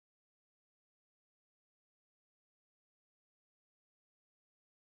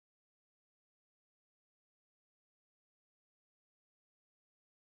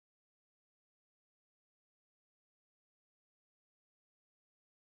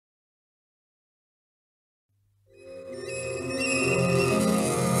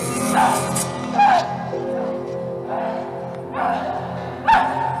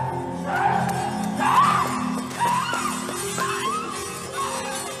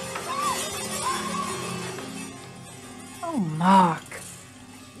Oh, Mark.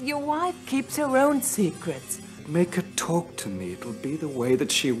 Your wife keeps her own secrets. Make her talk to me. It'll be the way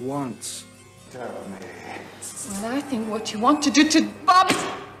that she wants. Tell me. Well, I think what you want to do to Bob is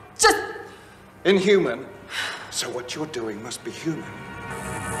just... Inhuman. So what you're doing must be human.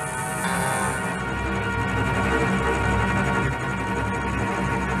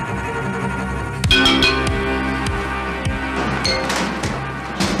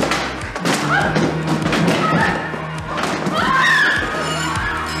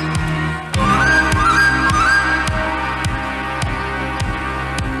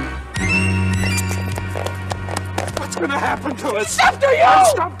 What's gonna happen to us? After you! And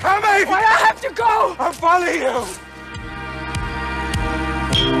stop coming! Why, I have to go! I'll follow you!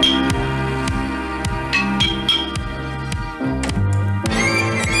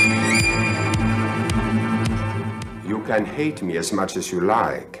 You can hate me as much as you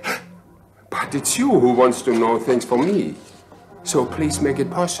like. But it's you who wants to know things for me. So please make it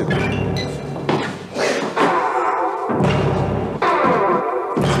possible.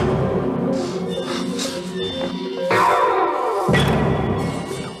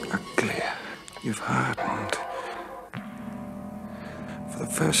 You've hardened. For the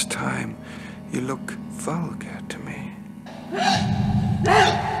first time, you look vulgar to me.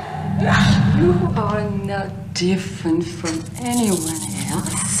 You are not different from anyone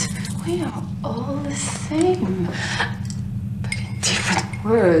else. We are all the same. But in different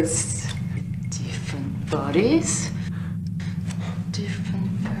words, different bodies,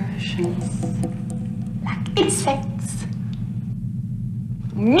 different versions. Like insects.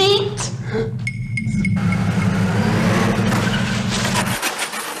 Meat.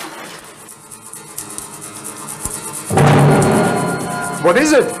 What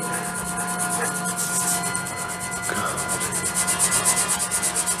is it?